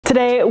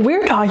Today,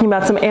 we're talking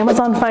about some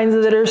Amazon finds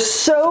that are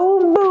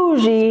so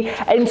bougie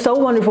and so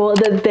wonderful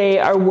that they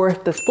are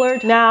worth the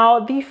splurge.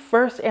 Now, the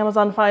first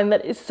Amazon find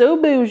that is so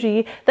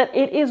bougie that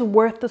it is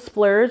worth the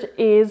splurge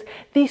is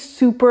the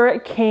Super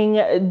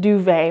King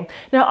duvet.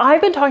 Now,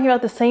 I've been talking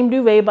about the same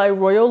duvet by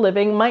Royal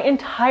Living my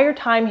entire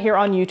time here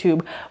on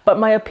YouTube, but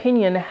my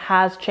opinion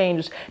has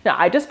changed. Now,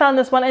 I just found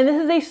this one, and this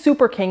is a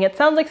Super King. It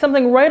sounds like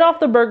something right off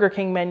the Burger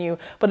King menu,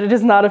 but it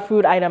is not a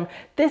food item.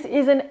 This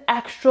is an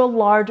extra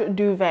large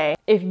duvet.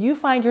 If you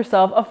find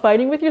yourself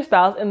fighting with your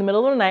spouse in the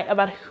middle of the night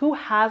about who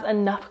has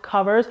enough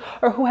covers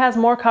or who has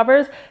more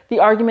covers, the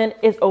argument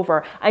is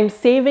over. I'm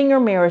saving your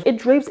marriage. It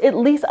drapes at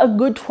least a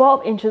good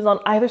 12 inches on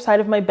either side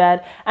of my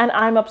bed, and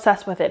I'm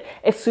obsessed with it.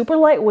 It's super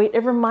lightweight.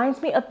 It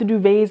reminds me of the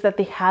duvets that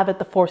they have at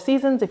the Four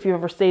Seasons, if you've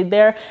ever stayed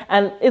there,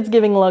 and it's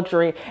giving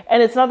luxury.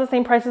 And it's not the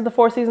same price as the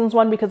Four Seasons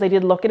one because I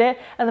did look at it,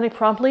 and then I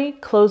promptly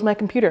closed my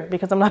computer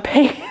because I'm not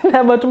paying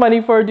that much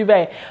money for a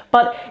duvet.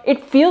 But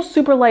it feels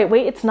super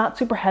lightweight. It's not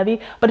super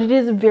heavy, but it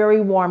is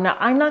very warm. Now,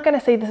 I'm not going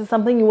to say this is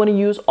something you want to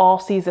use all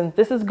seasons.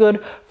 This is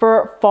good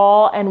for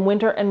fall and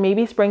winter and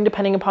maybe spring,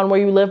 depending upon where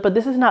you live, but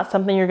this is not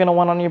something you're going to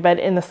want on your bed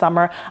in the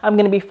summer. I'm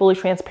going to be fully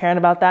transparent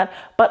about that,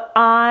 but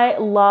I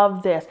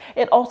love this.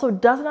 It also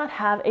does not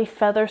have a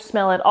feather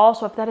smell at all,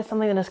 so if that is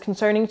something that is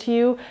concerning to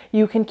you,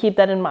 you can keep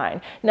that in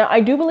mind. Now, I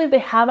do believe they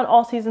have an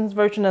all seasons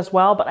version as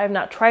well, but I've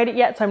not tried it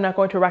yet, so I'm not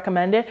going to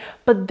recommend it,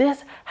 but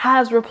this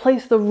has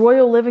replaced the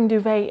Royal Living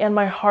duvet in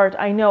my heart.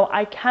 I know,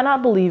 I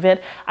cannot believe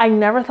it. I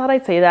never thought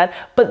I'd say that,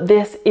 but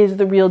this is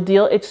the real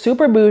deal. It's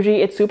super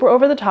bougie, it's super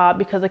over the top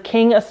because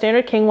a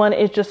standard king one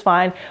is just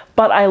fine,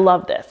 but I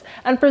love this.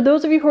 And for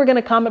those of you who are going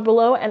to comment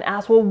below and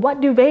ask, well,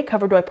 what duvet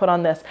cover do I put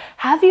on this?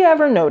 Have you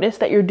ever noticed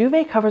that your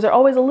duvet covers are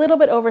always a little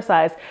bit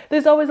oversized?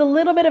 There's always a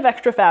little bit of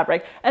extra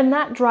fabric, and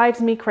that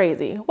drives me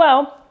crazy.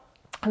 Well,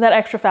 that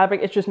extra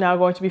fabric is just now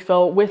going to be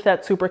filled with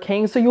that Super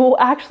King. So you will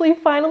actually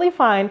finally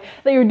find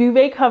that your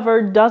duvet cover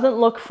doesn't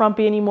look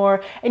frumpy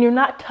anymore and you're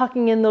not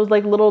tucking in those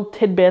like little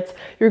tidbits.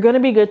 You're going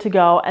to be good to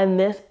go. And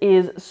this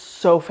is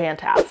so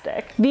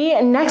fantastic. The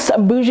next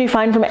bougie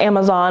find from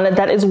Amazon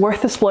that is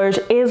worth the splurge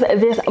is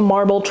this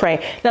marble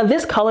tray. Now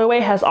this colorway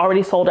has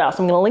already sold out.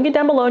 So I'm going to link it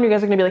down below and you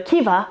guys are going to be like,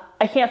 Kiva,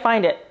 I can't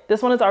find it.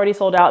 This one is already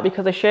sold out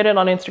because I shared it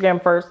on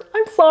Instagram first.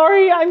 I'm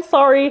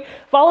sorry.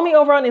 Follow me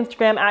over on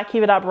Instagram at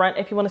kiva.brent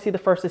if you want to see the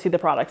first to see the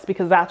products,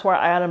 because that's where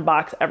I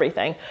unbox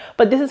everything.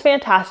 But this is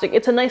fantastic.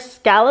 It's a nice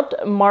scalloped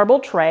marble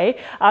tray.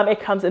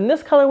 It comes in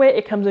this colorway.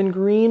 It comes in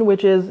green,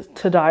 which is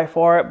to die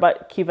for,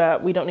 but Kiva,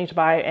 we don't need to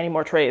buy any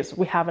more trays.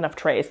 We have enough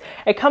trays.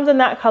 It comes in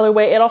that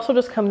colorway. It also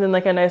just comes in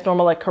like a nice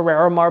normal like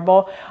Carrera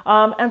marble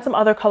and some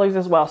other colors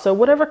as well. So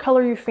whatever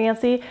color you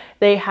fancy,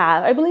 they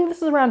have. I believe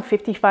this is around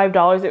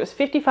 $55. It was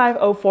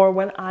 $55.04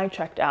 when I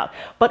checked out,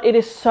 but it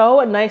is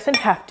so nice and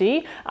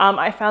hefty.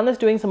 I found this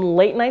doing some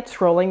late night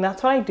scrolling.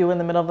 That's what I do in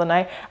the middle of the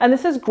night, and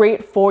this is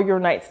great for your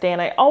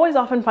nightstand. I always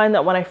often find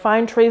that when I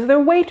find trays,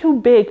 they're way too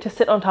big to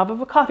sit on top of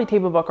a coffee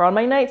table book or on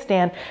my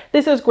nightstand.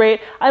 This is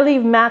great. I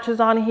leave matches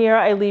on here.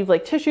 I leave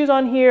like tissues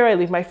on here. I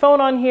leave my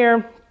phone on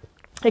here.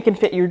 It can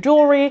fit your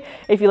jewelry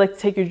if you like to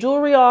take your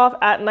jewelry off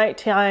at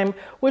nighttime,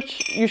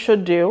 which you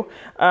should do.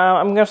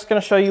 I'm just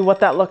going to show you what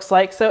that looks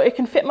like. So it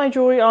can fit my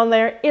jewelry on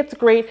there. It's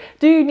great.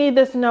 Do you need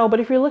this? No, but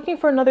if you're looking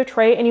for another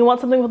tray and you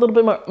want something with a little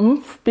bit more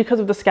oomph because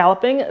of the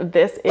scalloping,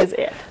 this is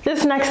it.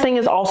 This next thing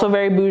is also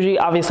very bougie.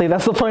 Obviously,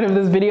 that's the point of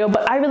this video,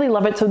 but I really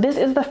love it. So this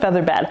is the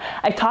feather bed.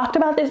 I talked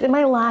about this in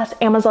my last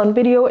Amazon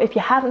video. If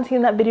you haven't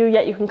seen that video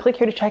yet, you can click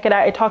here to check it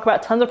out. I talk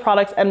about tons of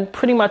products, and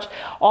pretty much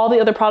all the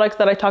other products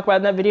that I talk about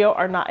in that video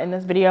are not in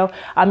this video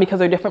because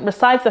they're different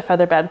besides the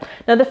feather bed.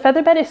 Now the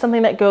feather bed is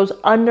something that goes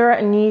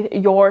underneath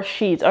your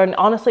sheets, or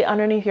honestly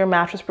underneath your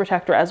mattress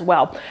protector as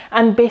well.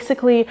 And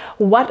basically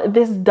what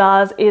this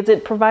does is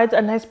it provides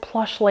a nice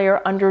plush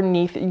layer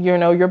underneath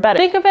your bed.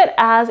 Think of it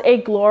as a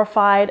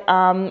glorified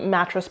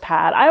mattress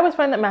pad. I always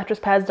find that mattress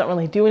pads don't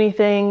really do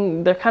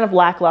anything. They're kind of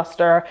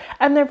lackluster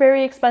and they're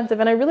very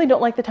expensive, and I really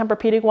don't like the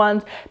Tempur-Pedic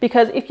ones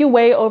because if you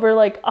weigh over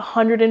like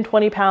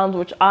 120 pounds,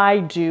 which I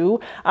do,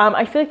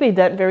 I feel like they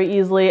dent very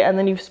easily, and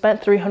then you've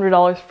spent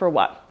 $300 for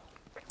what?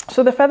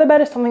 So the feather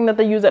bed is something that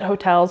they use at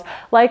hotels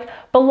like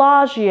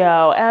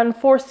Bellagio and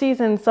Four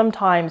Seasons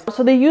sometimes.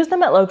 So they use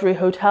them at luxury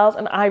hotels,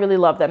 and I really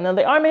love them. Now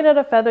they are made out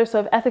of feather,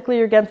 so if ethically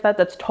you're against that,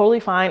 that's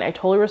totally fine. I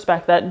totally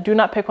respect that. Do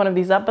not pick one of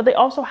these up, but they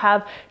also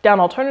have down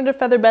alternative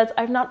feather beds.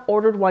 I've not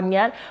ordered one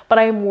yet, but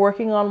I am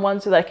working on one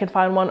so that I can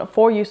find one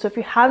for you. So if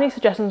you have any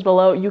suggestions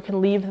below, you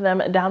can leave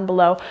them down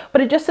below.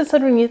 But it just sits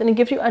underneath and it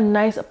gives you a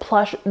nice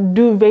plush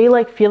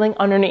duvet-like feeling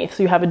underneath.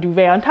 So you have a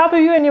duvet on top of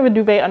you and you have a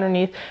duvet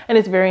underneath, and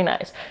it's very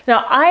nice.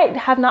 Now I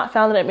have not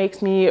found that it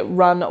makes me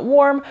run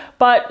warm,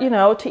 but you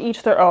know, to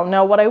each their own.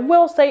 Now, what I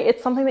will say,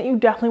 it's something that you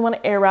definitely want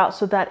to air out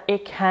so that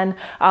it can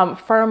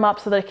firm up,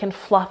 so that it can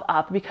fluff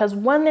up, because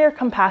when they're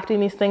compacting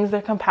these things,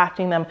 they're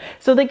compacting them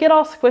so they get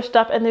all squished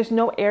up and there's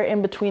no air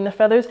in between the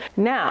feathers.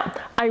 Now,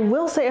 I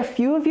will say a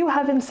few of you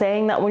have been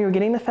saying that when you're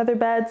getting the feather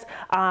beds,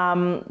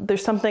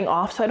 there's something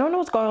off. So I don't know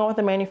what's going on with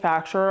the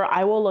manufacturer.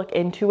 I will look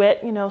into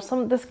it. You know,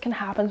 this can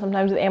happen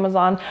sometimes with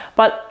Amazon,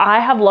 but I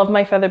have loved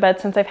my feather bed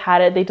since I've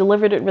had it. They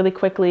delivered it really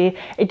quickly.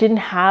 It didn't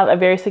have a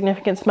very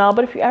significant smell,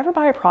 but if you ever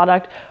buy a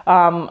product,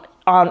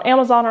 on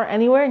Amazon or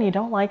anywhere and you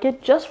don't like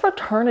it, just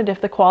return it if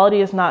the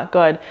quality is not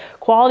good.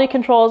 Quality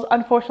control is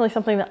unfortunately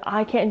something that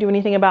I can't do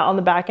anything about on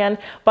the back end,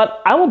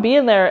 but I will be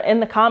in there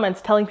in the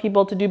comments telling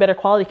people to do better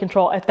quality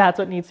control if that's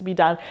what needs to be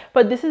done.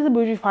 But this is a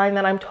bougie find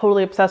that I'm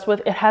totally obsessed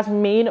with. It has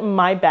made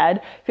my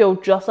bed feel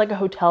just like a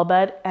hotel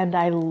bed, and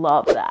I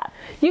love that.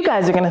 You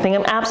guys are gonna think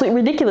I'm absolutely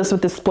ridiculous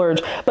with this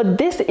splurge, but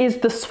this is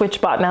the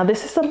switch bot. Now,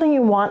 this is something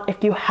you want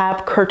if you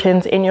have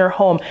curtains in your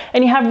home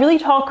and you have really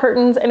tall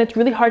curtains and it's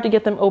really hard to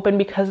get them open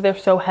because they're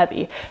so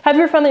heavy. Have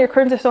you ever found that your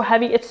curtains are so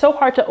heavy, it's so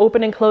hard to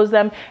open and close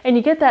them, and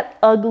you get that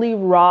ugly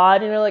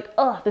rod and you're like,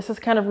 oh, this is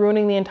kind of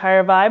ruining the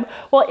entire vibe?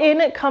 Well, in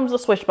it comes the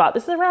switch bot.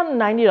 This is around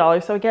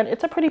 $90. So again,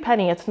 it's a pretty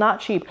penny. It's not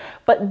cheap,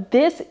 but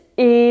this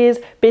is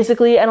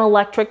basically an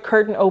electric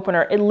curtain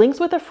opener. It links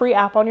with a free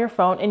app on your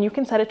phone and you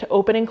can set it to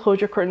open and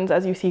close your curtains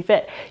as you see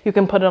fit. You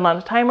can put it on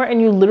a timer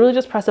and you literally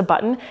just press a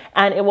button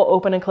and it will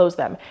open and close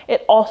them.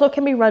 It also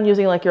can be run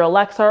using like your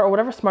Alexa or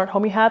whatever smart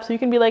home you have. So you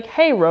can be like,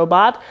 hey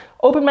robot,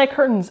 open my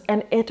curtains,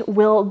 and it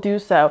will do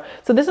so.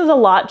 So this is a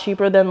lot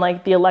cheaper than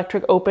like the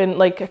electric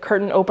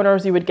curtain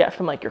openers you would get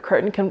from like your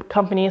curtain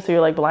company. So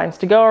you're like Blinds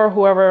to Go or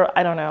whoever.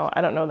 I don't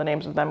know the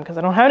names of them because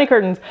I don't have any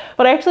curtains,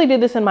 but I actually did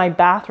this in my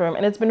bathroom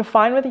and it's been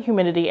fine with the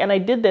humidity. And I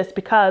did this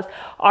because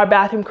our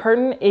bathroom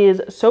curtain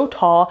is so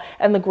tall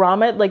and the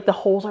grommet, like the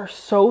holes are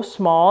so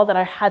small that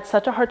I had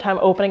such a hard time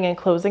opening and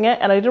closing it,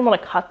 and I didn't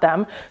want to cut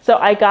them. So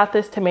I got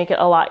this to make it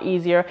a lot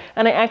easier.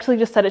 And I actually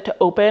just set it to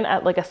open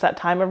at like a set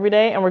time every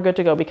day and we're good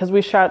to go, because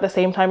we shower at the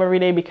same time every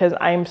day because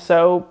I'm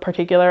so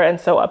particular and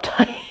so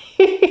uptight.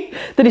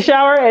 That you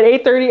shower at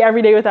 8:30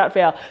 every day without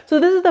fail. So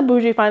this is the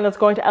bougie find that's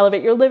going to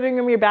elevate your living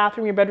room, your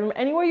bathroom, your bedroom,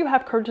 anywhere you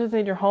have curtains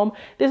in your home.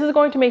 This is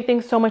going to make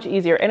things so much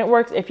easier. And it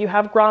works if you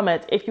have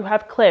grommets, if you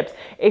have clips,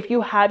 if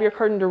you have your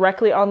curtain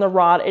directly on the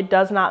rod, it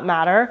does not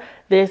matter.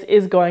 This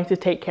is going to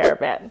take care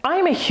of it. I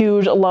am a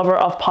huge lover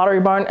of Pottery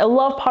Barn. I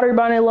love Pottery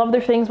Barn. I love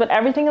their things, but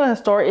everything in the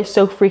store is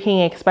so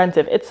freaking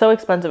expensive. It's so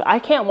expensive. I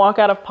can't walk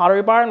out of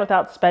Pottery Barn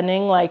without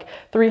spending like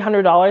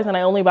 $300, and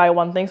I only buy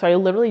one thing, so I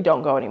literally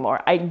don't go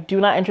anymore. I do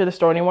not enter the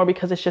store anymore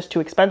because it's just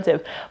too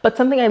expensive. But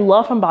something I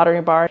love from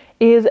Pottery Barn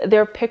is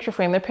their picture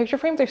frame. Their picture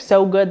frames are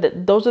so good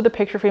that those are the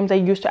picture frames I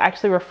used to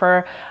actually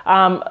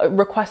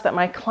request that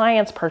my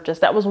clients purchase.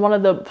 That was one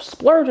of the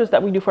splurges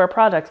that we do for our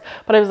projects.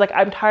 But I was like,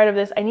 I'm tired of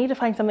this. I need to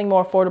find something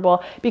more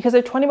affordable, because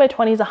their 20 by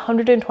 20 is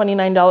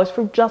 $129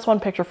 for just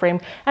one picture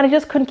frame, and I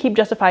just couldn't keep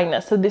justifying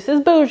this. So this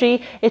is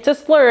bougie, it's a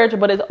splurge,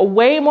 but it's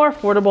way more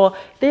affordable.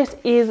 This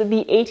is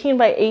the 18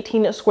 by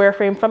 18 square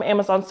frame from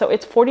Amazon, so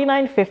it's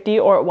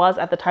 $49.50, or it was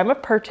at the time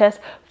of purchase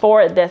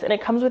for this, and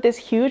it comes with this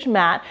huge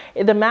mat.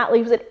 The mat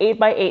leaves it 8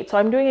 by 8, so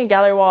I'm doing a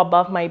gallery wall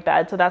above my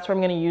bed, so that's where I'm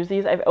going to use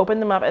these. I've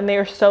opened them up and they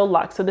are so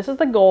luxe. So this is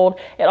the gold.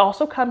 It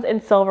also comes in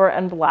silver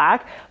and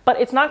black, but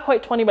it's not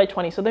quite 20 by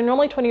 20. So they're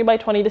normally 20 by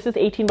 20. This is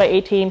 18 by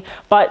 18.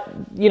 But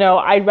you know,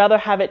 I'd rather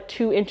have it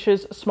 2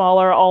 inches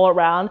smaller all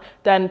around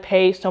than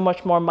pay so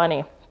much more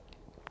money.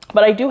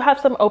 But I do have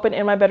some open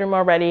in my bedroom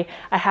already.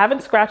 I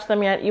haven't scratched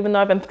them yet, even though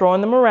I've been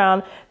throwing them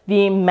around.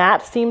 The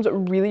mat seems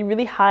really,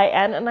 really high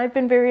end, and I've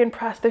been very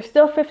impressed. They're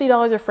still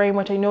 $50 a frame,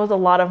 which I know is a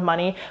lot of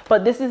money,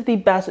 but this is the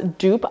best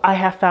dupe I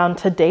have found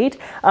to date.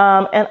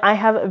 And I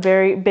have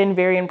been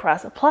very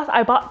impressed. Plus,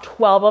 I bought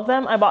 12 of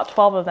them.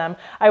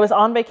 I was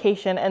on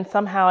vacation, and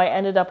somehow I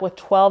ended up with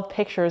 12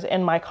 pictures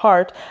in my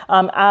cart,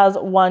 as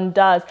one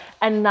does.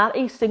 And not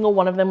a single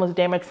one of them was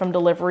damaged from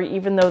delivery,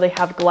 even though they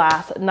have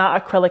glass,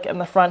 not acrylic in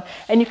the front.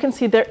 And you can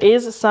see there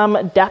is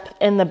some depth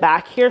in the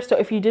back here. So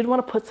if you did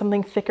want to put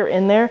something thicker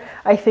in there,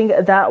 I think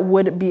that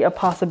would be a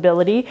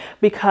possibility,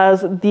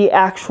 because the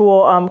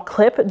actual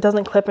clip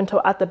doesn't clip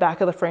until at the back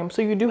of the frame.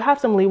 So you do have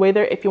some leeway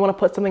there if you want to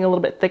put something a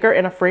little bit thicker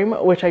in a frame,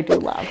 which I do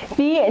love.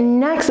 The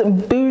next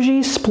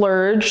bougie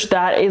splurge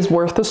that is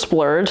worth the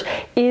splurge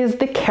is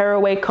the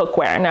Caraway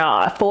cookware.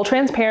 Now, full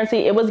transparency,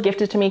 it was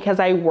gifted to me because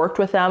I worked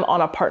with them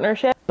on a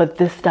partnership, but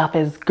this stuff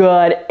is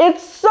good.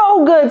 It's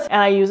so good.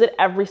 And I use it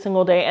every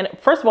single day. And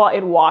first of all,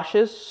 it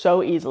washes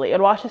so easily.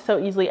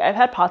 I've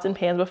had pots and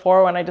pans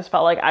before when I just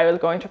felt like I was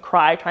going to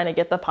cry trying to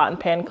get the pot and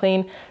pan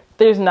clean.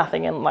 there's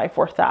nothing in life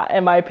worth that,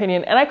 in my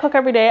opinion. And I cook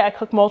every day. I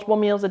cook multiple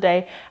meals a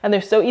day, and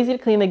they're so easy to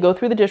clean. They go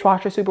through the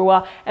dishwasher super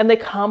well, and they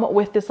come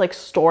with this like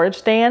storage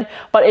stand,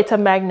 but it's a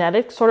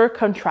magnetic sort of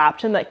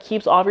contraption that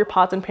keeps all of your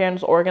pots and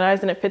pans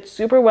organized, and it fits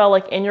super well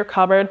like in your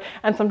cupboard.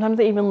 And sometimes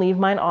I even leave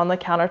mine on the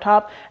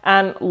countertop,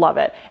 and love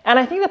it. And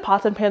I think the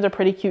pots and pans are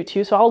pretty cute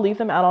too, so I'll leave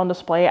them out on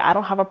display. I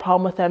don't have a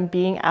problem with them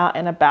being out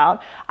and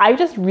about. I've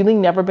just really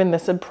never been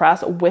this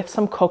impressed with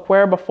some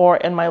cookware before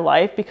in my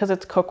life, because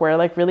it's cookware.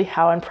 Like, really,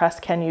 how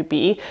impressed can you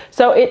be?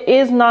 So it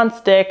is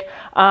non-stick.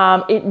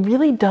 It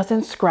really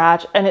doesn't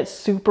scratch, and it's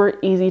super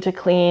easy to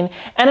clean.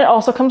 And it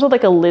also comes with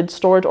like a lid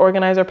storage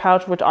organizer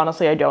pouch, which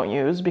honestly I don't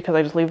use because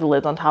I just leave the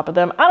lids on top of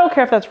them. I don't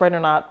care if that's right or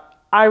not.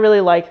 I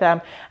really like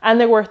them, and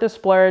they're worth the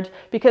splurge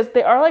because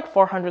they are like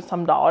 $400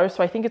 some.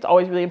 So I think it's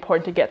always really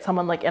important to get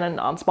someone like in a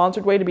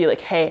non-sponsored way to be like,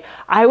 hey,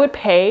 I would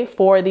pay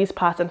for these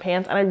pots and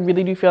pans, and I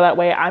really do feel that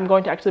way. I'm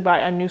going to actually buy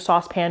a new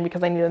saucepan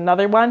because I need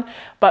another one.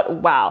 But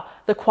wow,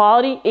 the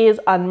quality is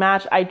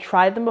unmatched. I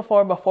tried them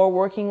before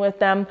working with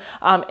them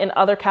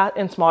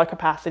in smaller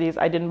capacities.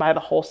 I didn't buy the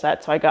whole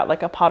set, so I got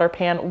like a potter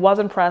pan, was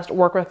impressed,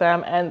 work with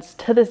them, and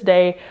to this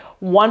day,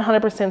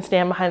 100%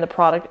 stand behind the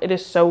product. It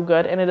is so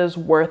good, and it is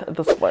worth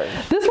the splurge.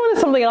 This one is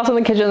something else in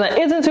the kitchen that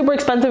isn't super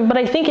expensive, but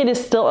I think it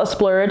is still a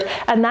splurge,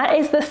 and that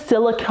is the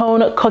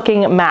silicone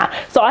cooking mat.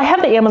 So I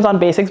have the Amazon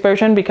Basics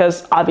version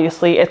because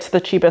obviously it's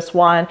the cheapest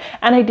one,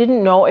 and I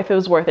didn't know if it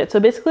was worth it. So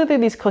basically they're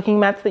these cooking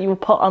mats that you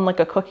would put on like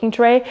a cooking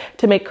tray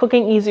to make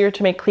cooking easier,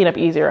 to make cleanup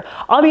easier.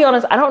 I'll be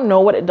honest, I don't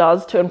know what it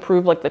does to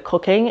improve like the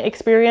cooking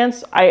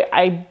experience.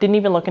 I didn't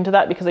even look into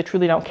that because I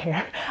truly don't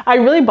care. I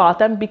really bought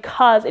them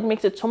because it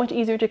makes it so much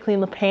easier to clean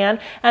the pan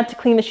and to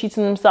clean the sheets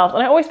in themselves.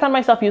 And I always found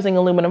myself using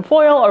aluminum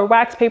foil or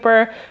wax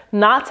paper,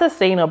 not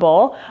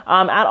sustainable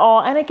at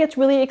all, and it gets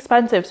really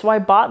expensive. So I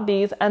bought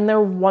these, and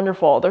they're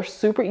wonderful. They're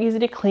super easy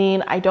to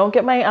clean. I don't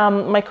get my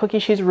my cookie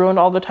sheets ruined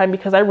all the time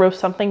because I roast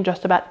something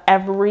just about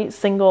every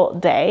single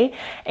day,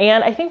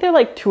 and I think they're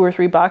like $2 or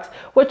 $3,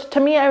 which to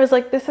me I was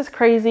like, this is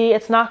crazy.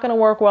 It's not going to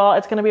work well.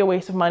 It's going to be a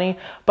waste of money.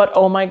 But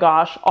oh my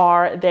gosh,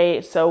 are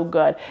they so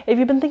good. If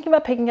you've been thinking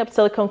about picking up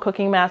silicone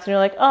cooking mats and you're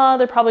like, oh,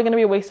 they're probably going to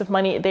be a waste of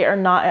money, they are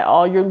not at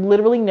all. You're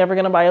literally never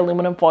going to buy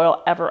aluminum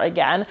foil ever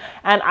again.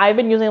 And I've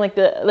been using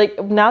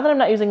now that I'm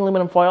not using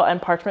aluminum foil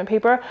and parchment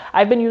paper,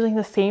 I've been using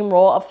the same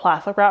roll of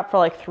plastic wrap for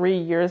like 3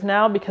 years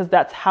now, because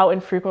that's how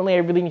infrequently I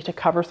really need to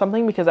cover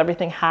something, because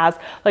everything has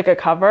like a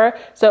cover.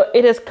 So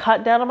it has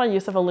cut down on my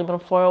use of aluminum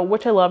foil,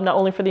 which I love, not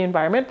only for the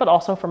environment but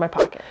also for my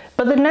pocket.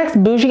 But the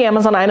next bougie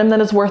Amazon item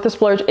that is worth the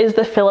splurge is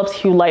the Philips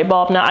Hue light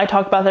bulb. Now I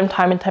talk about them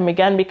time and time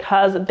again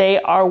because they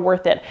are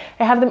worth it.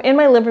 I have them in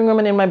my living room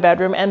and in my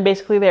bedroom, and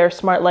basically they are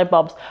smart light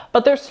bulbs,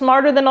 but they're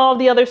smarter than all of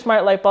the other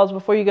smart light bulbs.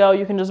 Before you go,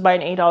 you can just buy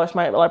an $8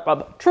 smart light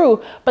bulb.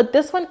 True, but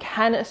this one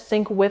can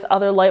sync with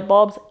other light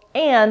bulbs,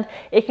 and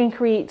it can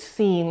create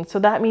scenes. So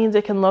that means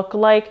it can look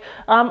like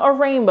a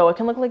rainbow. It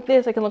can look like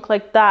this, it can look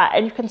like that.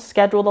 And you can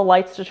schedule the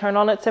lights to turn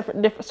on at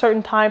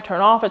certain time,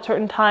 turn off at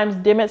certain times,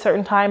 dim at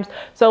certain times.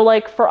 So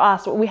like for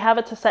us, we have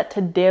it to set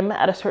to dim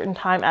at a certain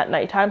time at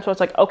nighttime. So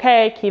it's like,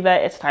 okay,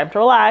 Kiva, it's time to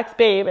relax,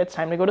 babe, it's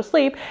time to go to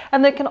sleep.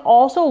 And they can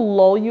also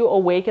lull you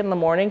awake in the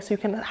morning. So you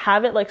can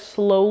have it like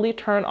slowly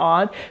turn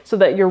on so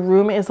that your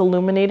room is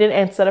illuminated,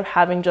 instead of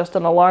having just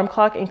an alarm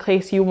clock in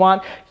case you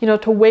want, you know,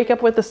 to wake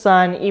up with the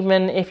sun,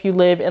 even if you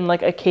live in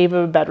like a cave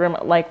of a bedroom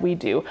like we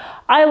do.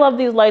 I love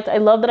these lights. I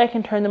love that I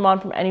can turn them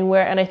on from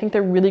anywhere, and I think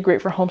they're really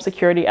great for home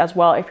security as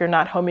well. If you're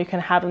not home, you can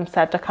have them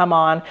set to come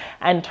on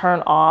and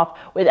turn off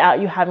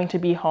without you having to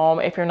be home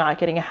if you're not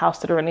getting a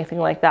house sitter or anything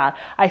like that.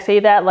 I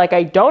say that like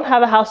I don't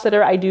have a house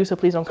sitter. I do, so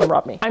please don't come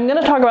rob me. I'm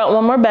gonna talk about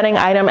one more bedding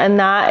item, and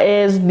that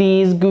is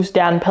these Goose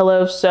Down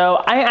pillows. So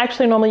I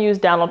actually normally use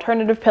down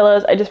alternative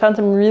pillows. I just found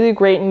some really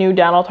great new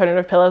down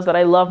alternative pillows that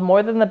I love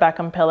more than the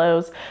Beckham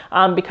pillows,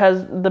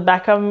 because the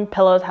Beckham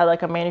pillows had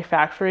like a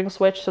manufacturing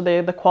switch, so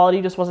the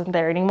quality just wasn't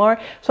there anymore.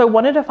 So I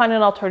wanted to find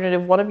an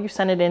alternative. One of you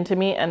sent it in to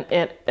me, and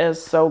it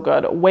is so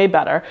good, way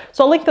better.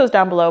 So I'll link those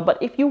down below.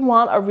 But if you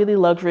want a really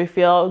luxury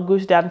feel,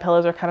 Goose Down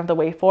pillows are kind of the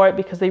way for it,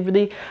 because they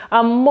really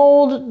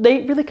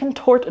they really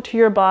contort to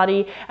your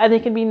body, and they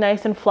can be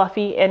nice and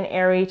fluffy and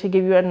airy to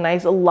give you a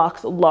nice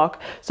luxe look.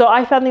 So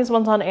I found these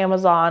ones on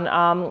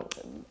Amazon.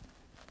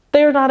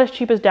 They're not as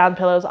cheap as down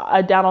pillows,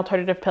 down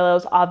alternative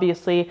pillows,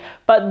 obviously,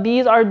 but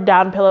these are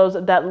down pillows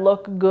that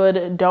look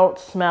good, don't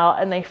smell,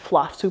 and they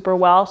fluff super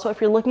well. So if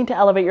you're looking to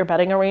elevate your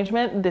bedding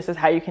arrangement, this is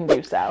how you can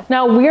do so.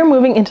 Now we're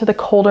moving into the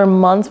colder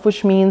months,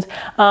 which means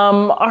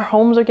our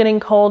homes are getting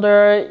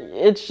colder.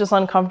 It's just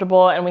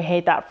uncomfortable, and we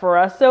hate that for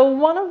us. So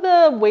one of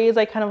the ways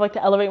I kind of like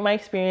to elevate my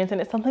experience,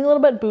 and it's something a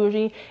little bit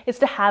bougie, is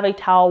to have a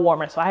towel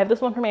warmer. So I have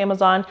this one from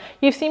Amazon.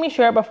 You've seen me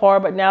share it before,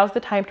 but now's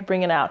the time to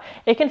bring it out.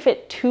 It can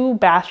fit 2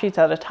 bath sheets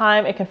at a time.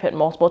 time. It can fit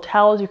multiple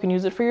towels. You can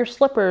use it for your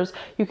slippers.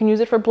 You can use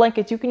it for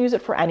blankets. You can use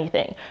it for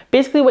anything.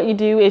 Basically what you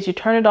do is you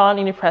turn it on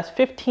and you press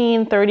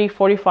 15, 30,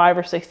 45,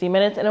 or 60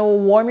 minutes, and it will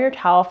warm your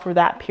towel for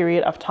that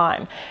period of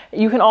time.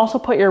 You can also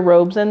put your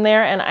robes in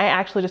there, and I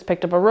actually just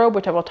picked up a robe,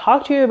 which I will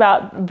talk to you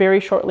about very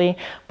shortly,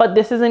 but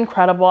this is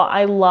incredible.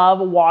 I love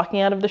walking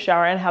out of the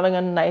shower and having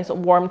a nice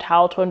warm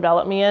towel to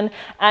envelop me in,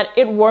 and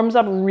it warms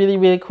up really,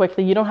 really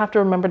quickly. You don't have to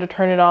remember to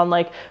turn it on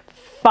like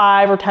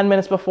 5 or 10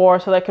 minutes before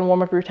so that can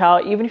warm up your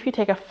towel. Even if you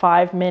take a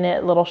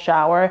 5-minute little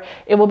shower,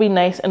 it will be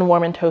nice and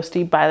warm and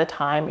toasty by the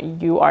time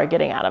you are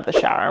getting out of the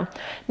shower.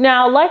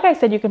 Now, like I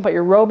said, you can put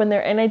your robe in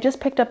there, and I just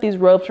picked up these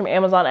robes from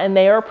Amazon, and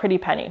they are a pretty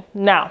penny.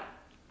 Now,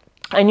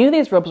 I knew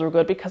these robes were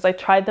good because I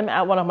tried them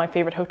at one of my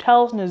favorite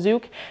hotels,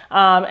 Nizook,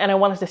 and I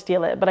wanted to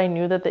steal it, but I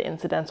knew that the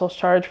incidentals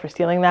charge for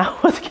stealing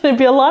that was going to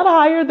be a lot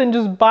higher than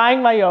just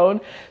buying my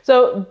own.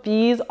 So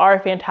these are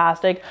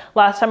fantastic.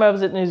 Last time I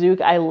was at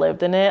Nizook, I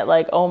lived in it.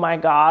 Like, oh my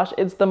gosh,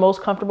 it's the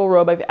most comfortable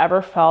robe I've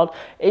ever felt.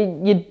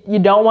 You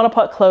don't want to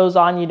put clothes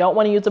on. You don't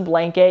want to use a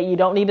blanket. You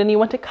don't need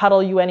anyone to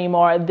cuddle you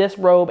anymore. This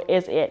robe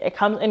is it. It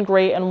comes in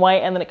gray and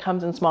white, and then it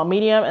comes in small,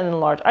 medium, and then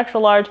large, extra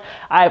large.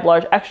 I have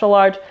large, extra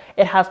large.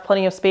 It has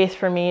plenty of space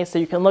for me, so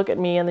you can look at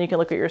me and then you can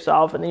look at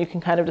yourself, and then you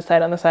can kind of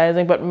decide on the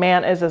sizing, but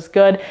man, is this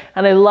good.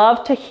 And I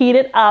love to heat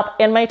it up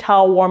in my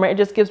towel warmer. It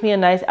just gives me a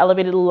nice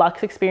elevated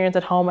luxe experience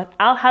at home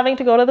without having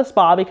to go to the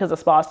spa because the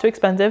spa is too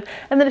expensive,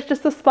 and then it's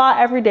just the spa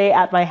every day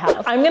at my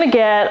house. I'm gonna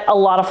get a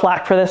lot of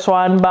flack for this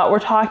one, but we're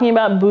talking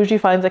about bougie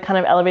finds that kind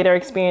of elevate our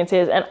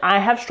experiences, and I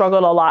have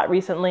struggled a lot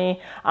recently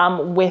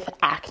with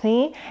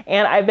acne,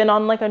 and I've been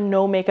on like a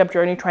no makeup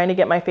journey trying to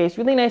get my face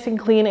really nice and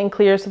clean and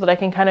clear so that I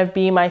can kind of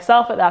be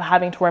myself without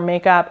having to wear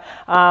makeup,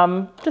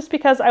 just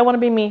because I want to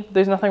be me.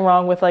 There's nothing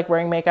wrong with like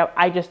wearing makeup.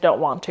 I just don't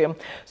want to.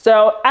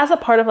 So as a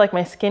part of like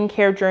my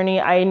skincare journey,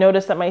 I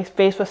noticed that my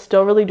face was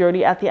still really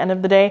dirty at the end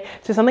of the day.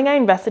 So something I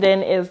invested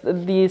in is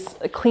these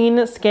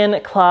Clean Skin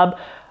Club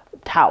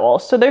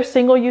towels. So they're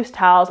single-use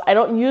towels. I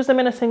don't use them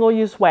in a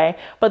single-use way,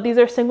 but these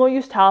are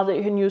single-use towels that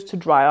you can use to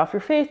dry off your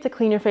face, to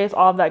clean your face,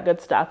 all of that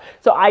good stuff.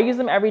 So I use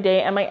them every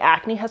day, and my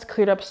acne has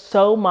cleared up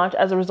so much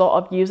as a result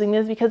of using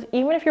this, because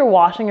even if you're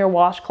washing your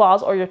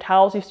washcloths or your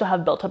towels, you still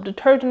have built-up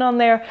detergent on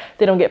there.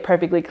 They don't get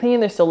perfectly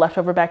clean. There's still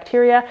leftover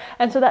bacteria,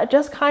 and so that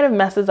just kind of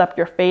messes up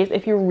your face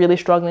if you're really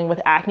struggling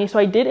with acne. So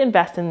I did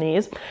invest in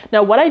these.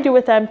 Now, what I do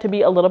with them to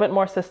be a little bit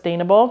more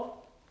sustainable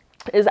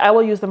is I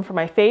will use them for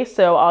my face.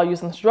 So I'll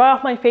use them to dry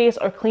off my face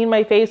or clean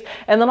my face,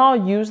 and then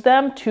I'll use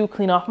them to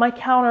clean off my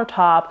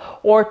countertop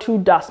or to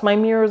dust my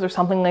mirrors or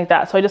something like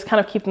that. So I just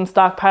kind of keep them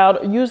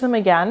stockpiled, use them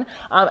again,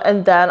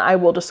 and then I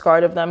will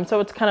discard of them.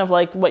 So it's kind of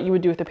like what you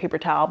would do with a paper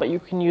towel, but you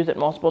can use it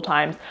multiple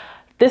times.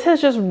 This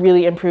has just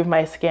really improved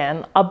my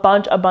skin a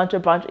bunch.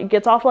 It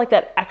gets off like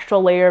that extra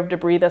layer of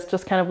debris that's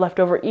just kind of left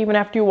over even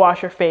after you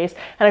wash your face.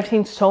 And I've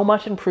seen so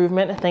much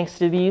improvement thanks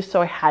to these, so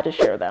I had to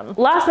share them.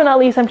 Last but not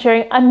least, I'm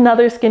sharing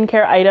another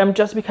skincare item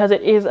just because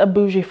it is a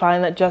bougie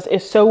find that just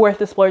is so worth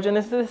the splurge. And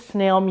this is the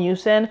snail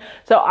mucin.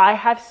 So I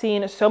have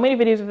seen so many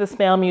videos of the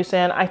snail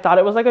mucin. I thought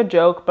it was like a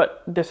joke,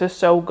 but this is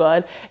so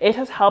good. It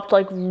has helped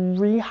like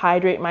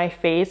rehydrate my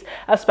face,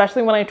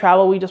 especially when I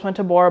travel. We just went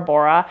to Bora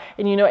Bora,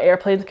 and you know,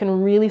 airplanes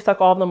can really suck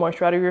all of the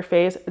moisture out of your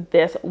face.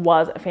 This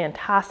was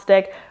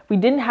fantastic. We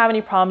didn't have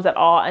any problems at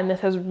all, and this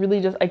has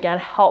really just, again,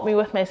 helped me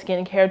with my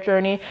skincare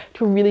journey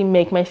to really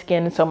make my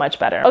skin so much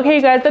better. Okay,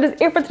 you guys, that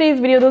is it for today's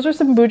video. Those are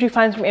some bougie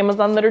finds from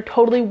Amazon that are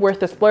totally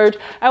worth the splurge.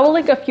 I will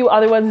link a few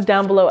other ones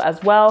down below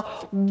as well.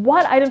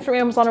 What items from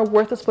Amazon are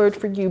worth the splurge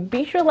for you?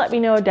 Be sure to let me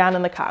know down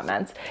in the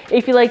comments.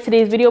 If you liked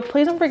today's video,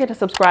 please don't forget to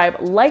subscribe,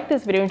 like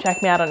this video, and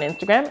check me out on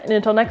Instagram. And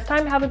until next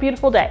time, have a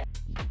beautiful day.